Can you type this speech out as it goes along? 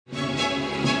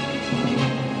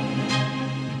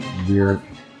we're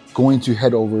going to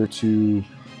head over to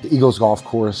the Eagles Golf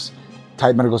Course.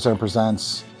 Type Medical Center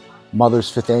presents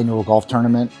Mother's 5th Annual Golf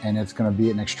Tournament, and it's going to be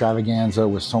an extravaganza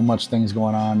with so much things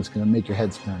going on. It's going to make your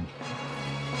head spin.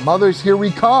 Mothers, here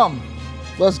we come.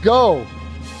 Let's go.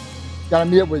 Got to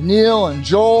meet up with Neil and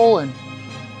Joel and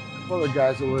other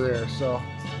guys over there. So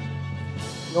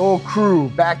the whole crew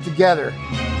back together.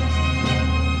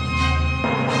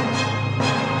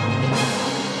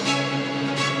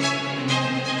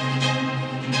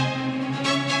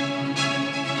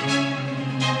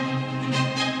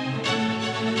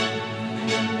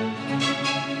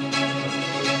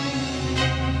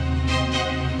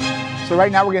 So right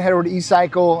now we're gonna head over to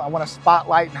E-Cycle. I wanna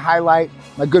spotlight and highlight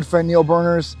my good friend Neil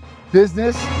Berner's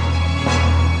business.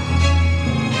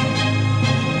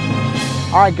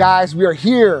 All right guys, we are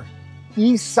here,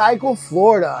 E-Cycle,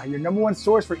 Florida, your #1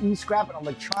 source for e-scrap and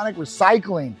electronic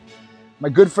recycling. My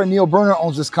good friend Neil Berner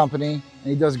owns this company, and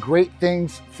he does great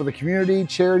things for the community,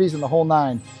 charities, and the whole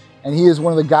nine. And he is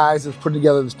one of the guys that's putting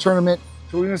together this tournament.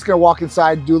 So we're just gonna walk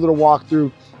inside, do a little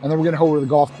walkthrough, and then we're gonna head over to the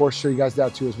golf course, show you guys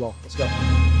that too as well. Let's go.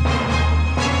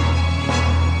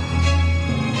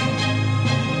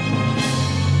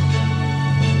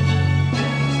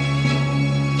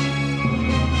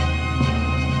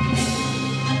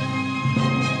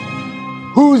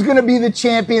 Who's gonna be the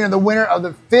champion and the winner of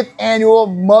the 5th Annual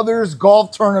Mother's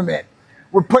Golf Tournament?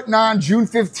 We're putting on June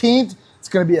 15th. It's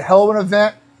gonna be a hell of an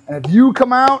event. And if you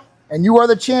come out and you are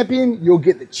the champion, you'll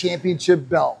get the championship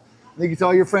belt. And you can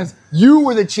tell your friends, you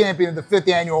were the champion of the 5th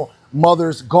Annual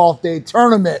Mother's Golf Day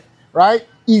Tournament, right?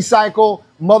 E-Cycle,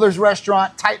 Mother's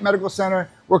Restaurant, Type Medical Center.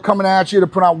 We're coming at you to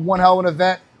put on one hell of an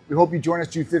event. We hope you join us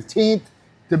June 15th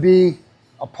to be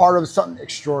a part of something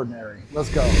extraordinary. Let's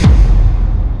go.